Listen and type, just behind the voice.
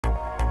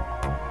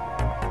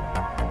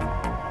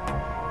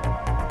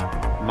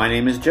My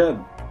name is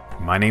Judd.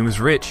 My name is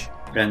Rich.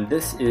 And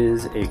this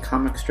is a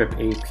comic strip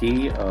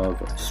AP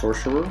of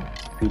Sorcerer,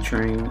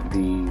 featuring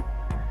the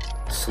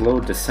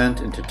slow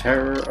descent into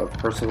terror of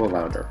Percival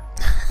Lowder.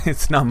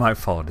 It's not my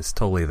fault. It's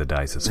totally the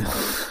dice's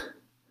fault.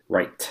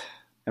 Right.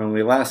 And when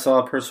we last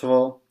saw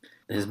Percival,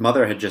 his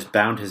mother had just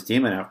bound his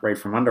demon out right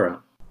from under him.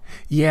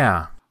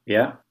 Yeah.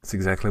 Yeah? That's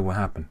exactly what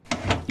happened.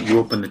 You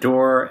opened the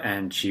door,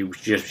 and she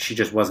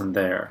just wasn't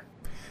there.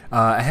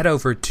 I head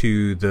over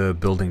to the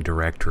building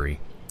directory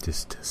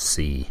just to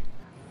see.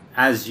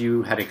 As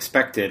you had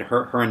expected,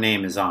 her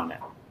name is on it.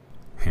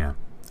 Yeah.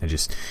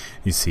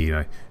 You see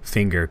a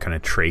finger kind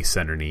of trace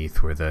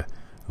underneath where the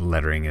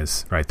lettering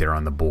is right there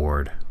on the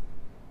board.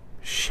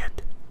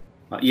 Shit.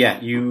 Yeah,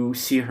 you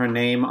see her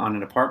name on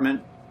an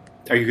apartment.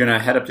 Are you going to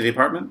head up to the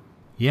apartment?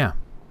 Yeah.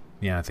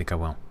 Yeah, I think I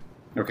will.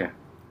 Okay.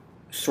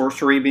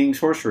 Sorcery being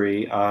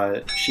sorcery,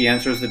 she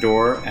answers the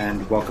door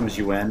and welcomes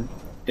you in.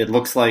 It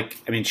looks like,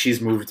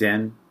 she's moved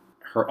in.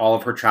 All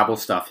of her travel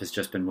stuff has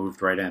just been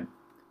moved right in.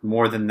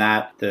 More than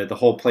that, the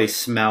whole place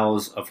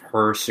smells of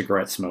her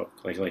cigarette smoke.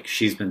 Like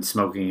she's been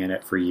smoking in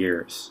it for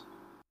years.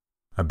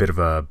 A bit of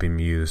a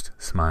bemused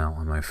smile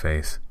on my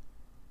face.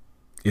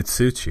 It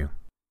suits you.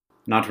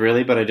 Not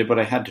really, but I did what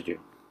I had to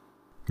do.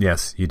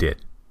 Yes, you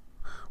did.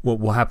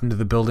 What happened to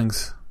the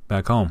buildings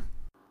back home?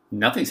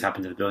 Nothing's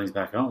happened to the buildings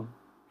back home.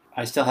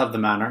 I still have the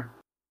manor.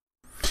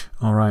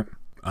 All right.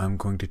 I'm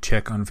going to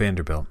check on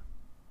Vanderbilt.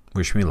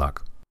 Wish me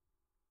luck.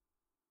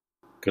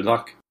 Good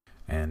luck.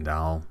 And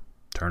I'll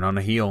turn on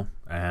a heel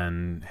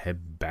and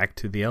head back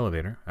to the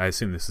elevator. I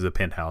assume this is a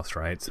penthouse,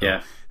 right? So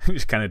yeah.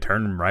 Just kind of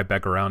turn right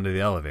back around to the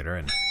elevator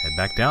and head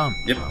back down.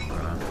 Yep. I'm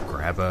going to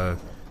grab a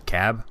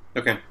cab.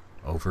 Okay.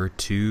 Over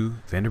to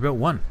Vanderbilt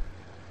 1.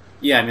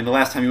 Yeah, the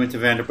last time you went to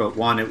Vanderbilt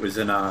 1, it was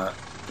in a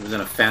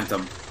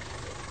Phantom.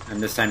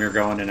 And this time you're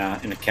going in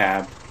a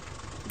cab.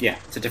 Yeah,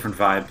 it's a different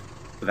vibe,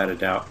 without a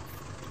doubt.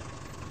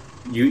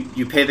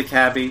 You pay the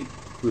cabbie,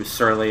 who's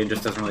surly and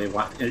just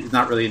is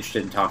not really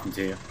interested in talking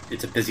to you.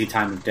 It's a busy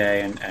time of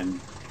day, and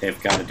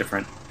they've got a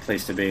different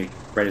place to be.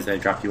 Right as they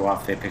drop you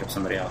off, they pick up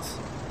somebody else.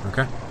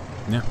 Okay.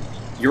 Yeah.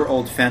 Your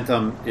old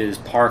Phantom is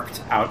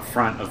parked out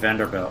front of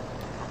Vanderbilt,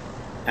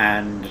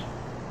 and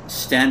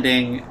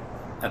standing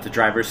at the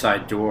driver's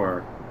side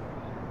door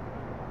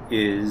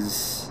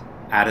is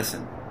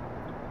Addison,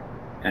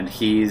 and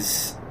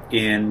he's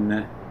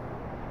in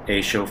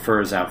a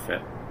chauffeur's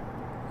outfit.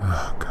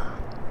 Oh, God.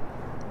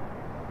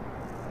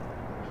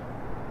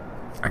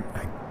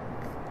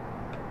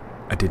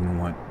 I didn't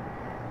want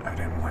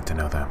to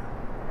know that.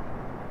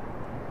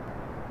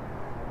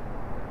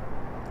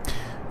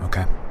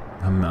 Okay.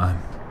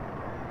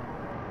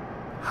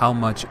 How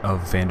much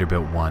of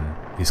Vanderbilt 1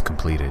 is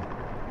completed?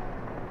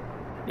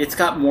 It's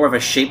got more of a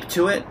shape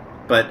to it,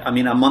 but a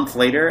month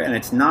later, and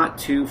it's not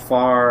too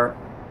far,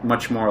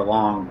 much more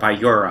along by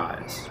your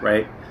eyes,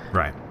 right?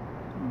 Right.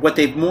 What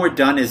they've more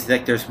done is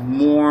that there's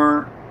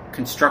more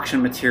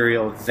construction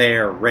material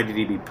there ready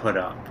to be put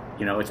up.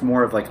 It's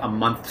more of like a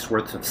month's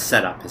worth of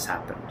setup has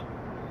happened.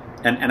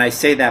 And I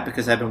say that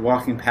because I've been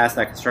walking past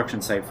that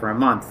construction site for a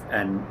month,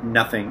 and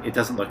it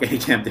doesn't look any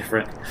damn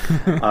different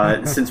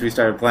since we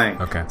started playing.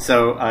 Okay.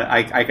 So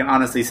I can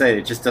honestly say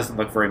it just doesn't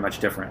look very much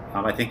different.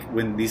 I think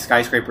when these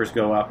skyscrapers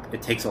go up,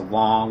 it takes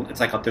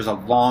there's a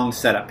long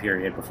setup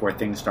period before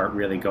things start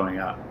really going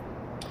up.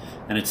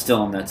 And it's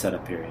still in that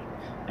setup period.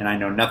 And I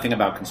know nothing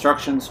about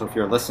construction, so if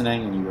you're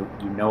listening and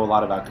you know a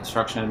lot about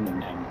construction,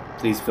 and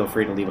please feel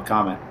free to leave a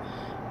comment.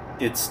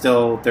 There's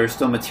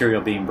still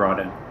material being brought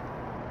in.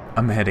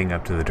 I'm heading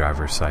up to the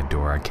driver's side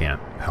door. I can't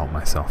help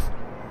myself.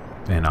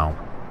 And I'll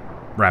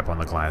rap on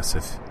the glass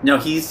if... No,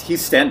 he's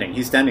standing.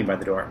 He's standing by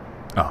the door.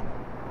 Oh.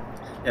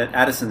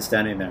 Addison's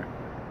standing there.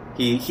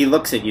 He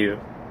looks at you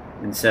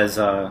and says,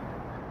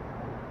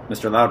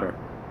 Mr. Lowder.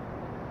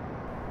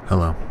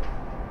 Hello.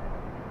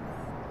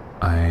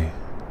 I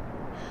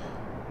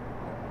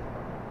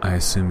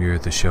assume you're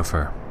the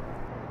chauffeur.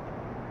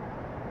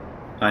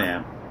 I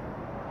am.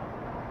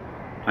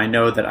 I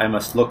know that I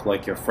must look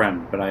like your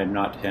friend, but I am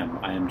not him.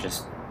 I am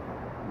just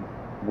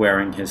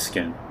wearing his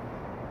skin.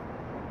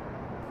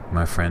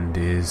 My friend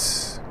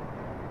is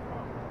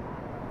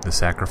the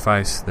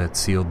sacrifice that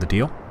sealed the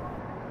deal?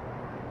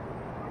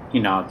 He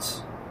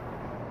nods.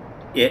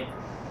 It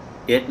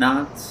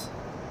nods?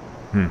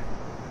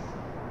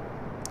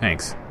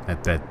 Thanks.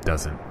 That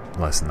doesn't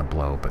lessen the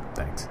blow, but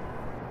thanks.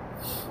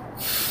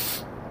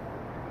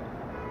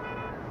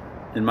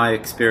 In my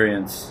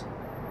experience,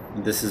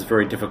 this is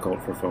very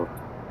difficult for folk.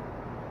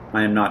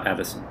 I am not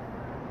Addison.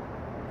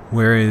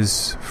 Where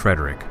is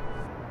Frederick?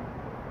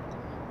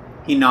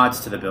 He nods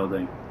to the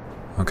building.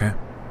 Okay.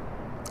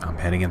 I'm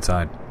heading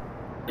inside.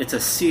 It's a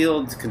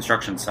sealed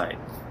construction site.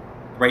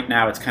 Right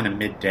now it's kind of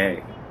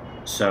midday,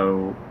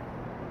 so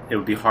it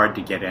would be hard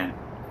to get in.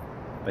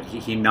 But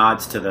he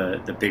nods to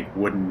the big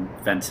wooden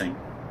fencing.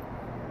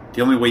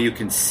 The only way you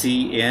can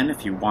see in,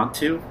 if you want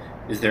to,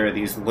 is there are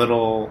these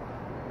little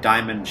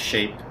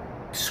diamond-shaped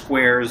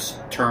squares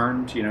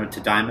turned, to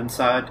diamond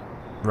side.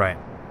 Right.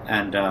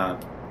 And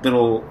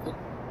little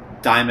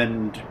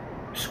diamond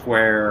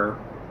square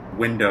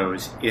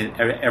windows in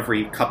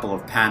every couple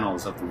of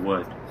panels of the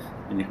wood,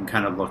 and you can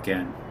kind of look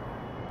in.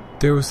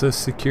 There was a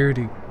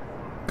security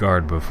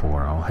guard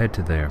before. I'll head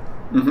to there.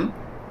 Mm-hmm.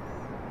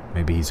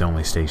 Maybe he's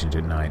only stationed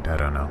at night. I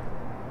don't know.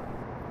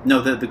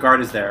 No, the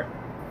guard is there.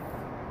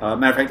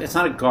 Matter of fact, it's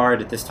not a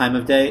guard at this time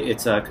of day.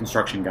 It's a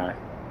construction guy.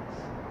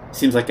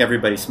 Seems like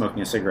everybody's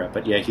smoking a cigarette,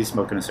 but yeah, he's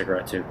smoking a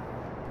cigarette too.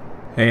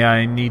 Hey,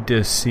 I need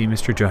to see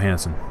Mr.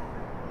 Johansson.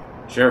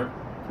 Sure.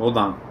 Hold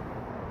on.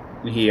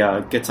 And he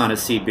gets on his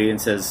CB and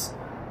says,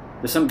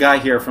 "There's some guy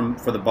here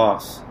for the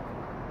boss.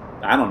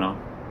 I don't know.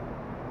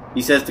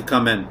 He says to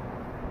come in."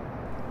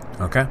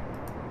 Okay.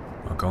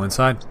 I'll go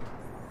inside.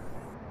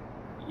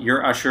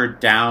 You're ushered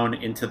down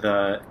into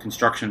the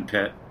construction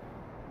pit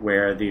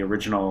where the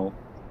original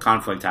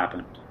conflict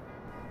happened.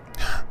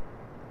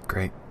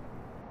 Great.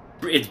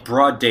 It's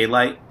broad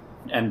daylight,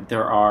 and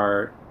there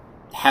are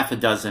half a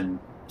dozen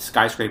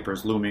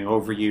skyscrapers looming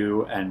over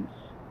you, and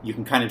you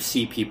can kind of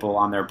see people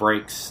on their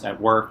breaks at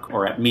work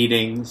or at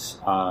meetings,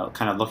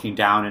 kind of looking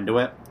down into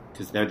it,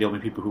 because they're the only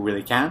people who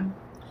really can.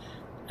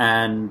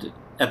 And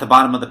at the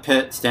bottom of the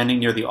pit, standing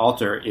near the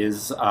altar,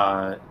 is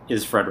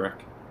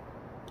Frederick.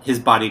 His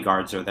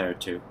bodyguards are there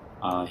too.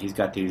 He's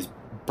got these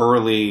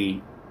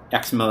burly,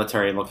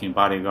 ex-military looking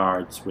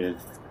bodyguards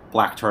with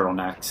black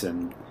turtlenecks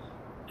and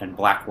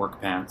black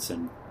work pants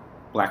and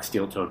black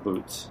steel-toed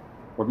boots.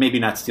 Or maybe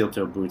not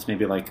steel-toed boots,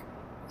 maybe like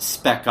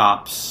Spec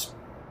Ops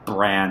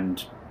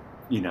brand,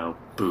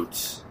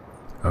 boots.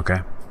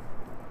 Okay.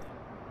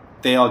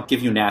 They all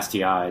give you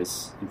nasty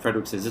eyes. And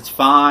Frederick says, It's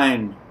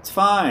fine.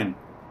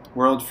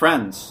 We're old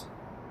friends.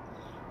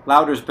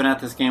 Lowder's been at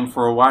this game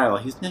for a while.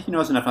 He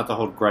knows enough not to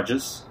hold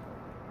grudges.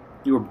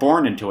 You were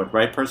born into it,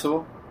 right,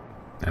 Percival?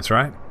 That's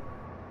right.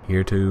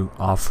 Here to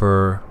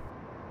offer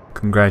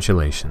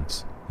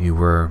congratulations. You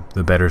were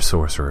the better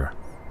sorcerer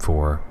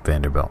for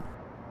Vanderbilt.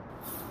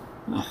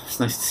 Oh, it's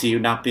nice to see you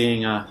not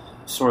being a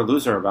sore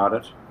loser about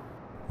it.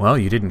 Well,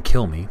 you didn't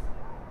kill me.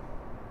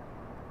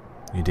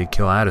 You did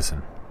kill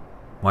Addison.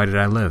 Why did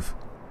I live?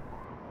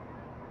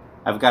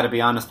 I've got to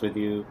be honest with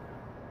you.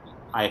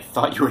 I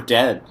thought you were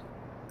dead.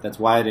 That's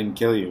why I didn't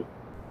kill you.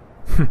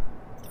 The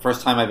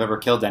first time I've ever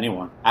killed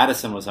anyone.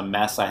 Addison was a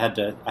mess. I had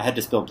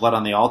to spill blood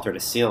on the altar to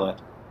seal it.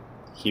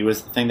 He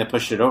was the thing that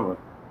pushed it over.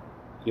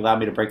 He allowed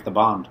me to break the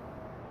bond.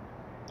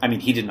 I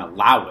mean, he didn't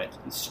allow it.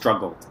 He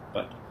struggled,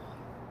 but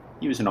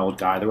he was an old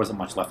guy. There wasn't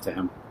much left to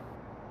him.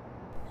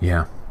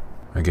 Yeah,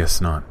 I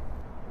guess not.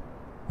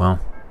 Well,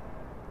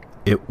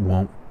 it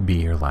won't be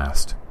your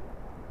last.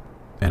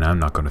 And I'm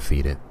not going to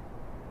feed it.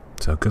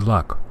 So good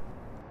luck.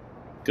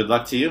 Good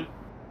luck to you.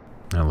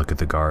 I look at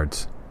the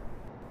guards.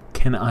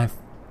 Can I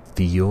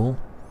feel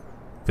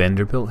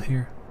Vanderbilt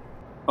here?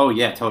 Oh,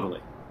 yeah, totally.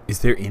 Is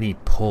there any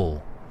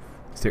pull?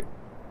 Is there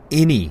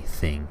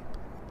anything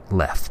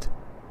left?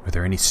 Are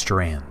there any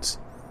strands?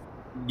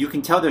 You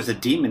can tell there's a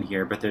demon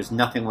here, but there's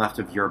nothing left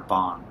of your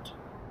bond.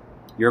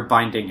 Your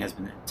binding has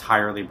been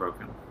entirely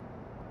broken.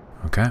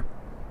 Okay.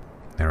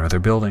 There are other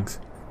buildings.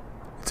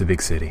 It's a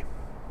big city.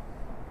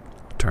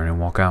 Turn and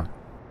walk out.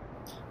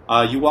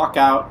 You walk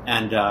out,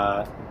 and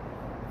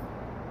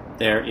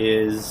there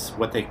is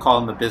what they call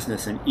in the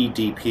business an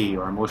EDP,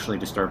 or emotionally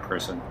disturbed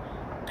person,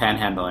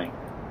 panhandling.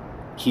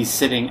 He's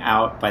sitting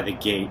out by the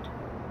gate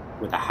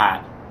with a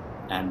hat,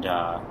 and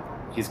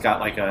he's got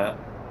like a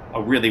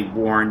really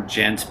worn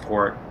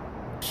Jansport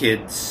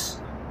kids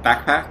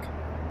backpack.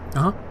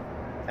 Uh-huh.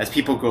 As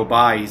people go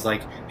by, he's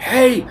like,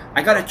 "Hey,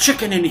 I got a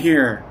chicken in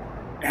here,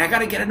 and I got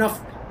to get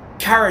enough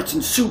carrots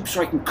and soup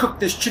so I can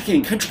cook this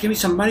chicken. Can't you give me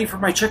some money for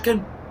my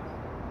chicken?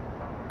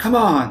 Come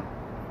on.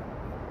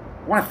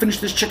 I want to finish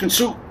this chicken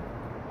soup."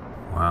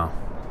 Wow.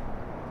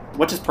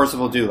 What does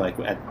Percival do? Like,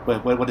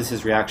 what is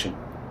his reaction?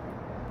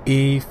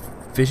 He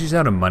fishes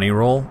out a money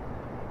roll,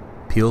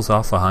 peels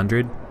off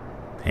 100,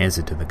 hands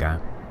it to the guy.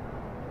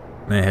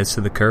 Then heads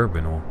to the curb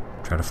and will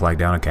try to flag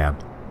down a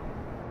cab.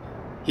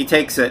 He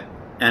takes it,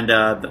 and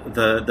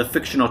the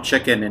fictional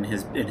chicken in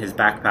his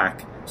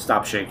backpack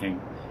stops shaking.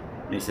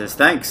 And he says,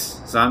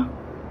 "Thanks, son."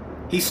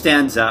 He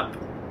stands up,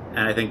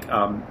 and I think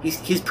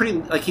he's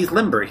pretty, like, he's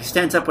limber. He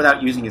stands up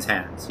without using his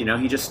hands.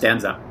 He just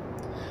stands up.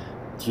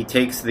 He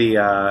takes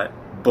the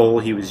bowl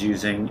he was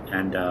using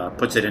and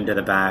puts it into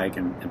the bag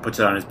and puts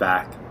it on his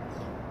back.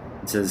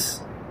 And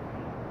says,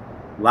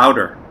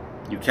 "Lowder,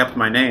 you kept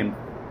my name.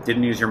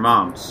 Didn't use your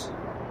mom's.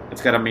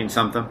 It's got to mean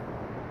something.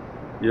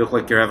 You look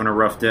like you're having a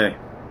rough day.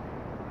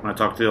 Want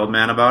to talk to the old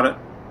man about it?"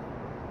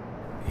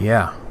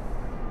 Yeah.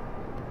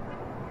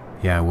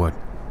 Yeah, I would.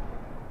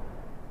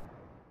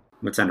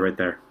 Let's end right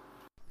there.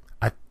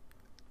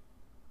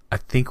 I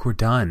think we're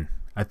done.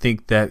 I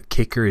think that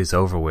kicker is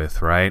over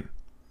with, right?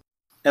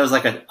 That was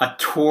like a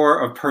tour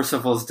of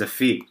Percival's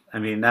defeat. I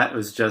mean, that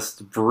was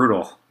just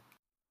brutal.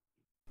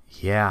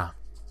 Yeah.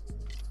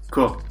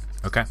 Cool.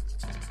 Okay.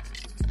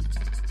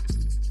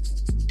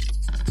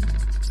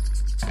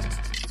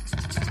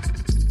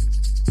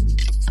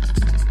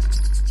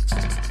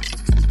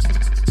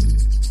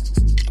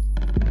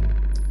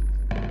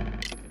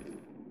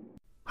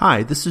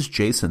 Hi, this is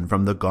Jason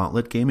from the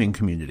Gauntlet Gaming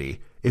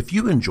community. If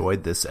you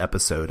enjoyed this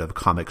episode of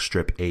Comic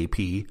Strip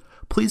AP,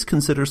 please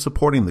consider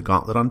supporting the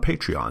Gauntlet on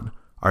Patreon.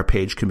 Our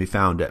page can be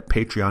found at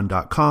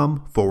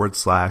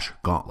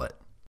patreon.com/gauntlet.